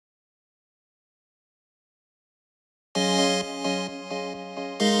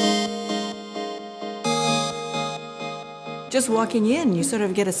Just walking in, you sort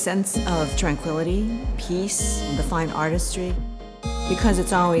of get a sense of tranquility, peace, the fine artistry. Because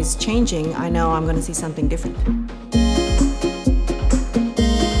it's always changing, I know I'm going to see something different.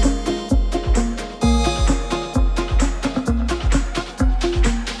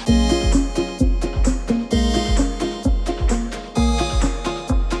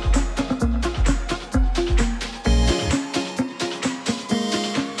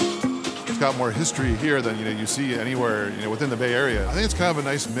 Got more history here than you see anywhere within the Bay Area. I think it's kind of a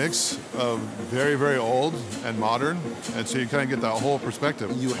nice mix of very, very old and modern, and so you kind of get that whole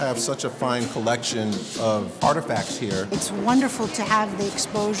perspective. You have such a fine collection of artifacts here. It's wonderful to have the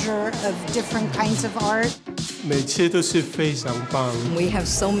exposure of different kinds of art. 每切都是非常棒。 We have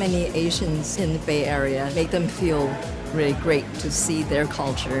so many Asians in the Bay Area, make them feel really great to see their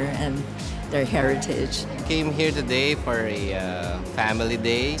culture and their heritage. Came here today for a family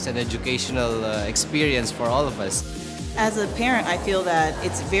day. It's an educational experience for all of us. As a parent, I feel that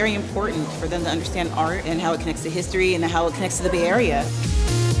it's very important for them to understand art and how it connects to history and how it connects to the Bay Area.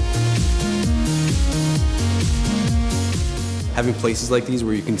 Having places like these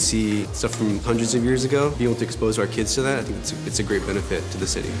where you can see stuff from hundreds of years ago, being able to expose our kids to that, I think it's a great benefit to the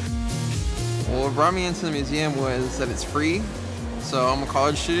city. Well, what brought me into the museum was that it's free. So I'm a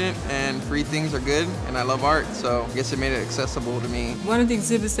college student and free things are good and I love art, so I guess it made it accessible to me. One of the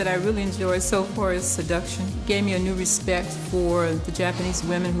exhibits that I really enjoyed so far is Seduction. It gave me a new respect for the Japanese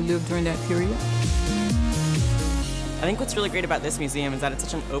women who lived during that period. I think what's really great about this museum is that it's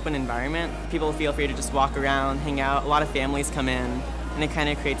such an open environment. People feel free to just walk around, hang out. A lot of families come in, and it kind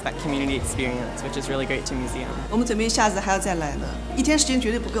of creates that community experience, which is really great to a museum. 我们准备下次还要再来呢，一天时间绝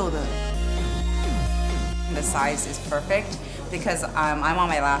对不够的。 The size is perfect because I'm on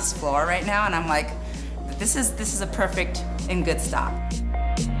my last floor right now, and I'm like, this is a perfect and good stop.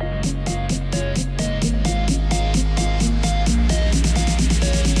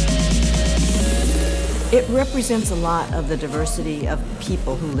 It represents a lot of the diversity of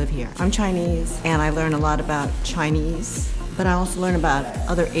people who live here. I'm Chinese, and I learn a lot about Chinese, but I also learn about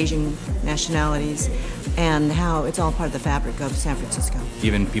other Asian nationalities and how it's all part of the fabric of San Francisco.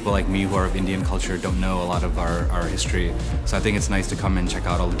 Even people like me who are of Indian culture don't know a lot of our history. So I think it's nice to come and check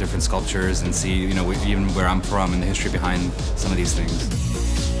out all the different sculptures and see, even where I'm from and the history behind some of these things.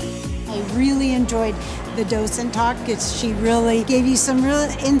 I really enjoyed the docent talk. She really gave you some real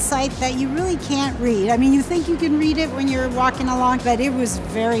insight that you really can't read. I mean, you think you can read it when you're walking along, but it was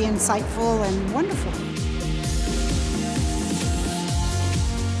very insightful and wonderful.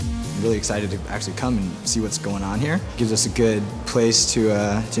 Really excited to actually come and see what's going on here. It gives us a good place to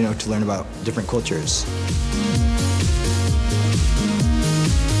learn about different cultures.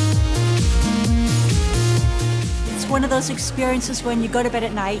 It's one of those experiences when you go to bed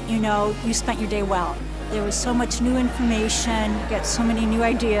at night, you spent your day well. There was so much new information, you get so many new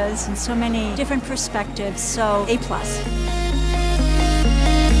ideas and so many different perspectives, so A+.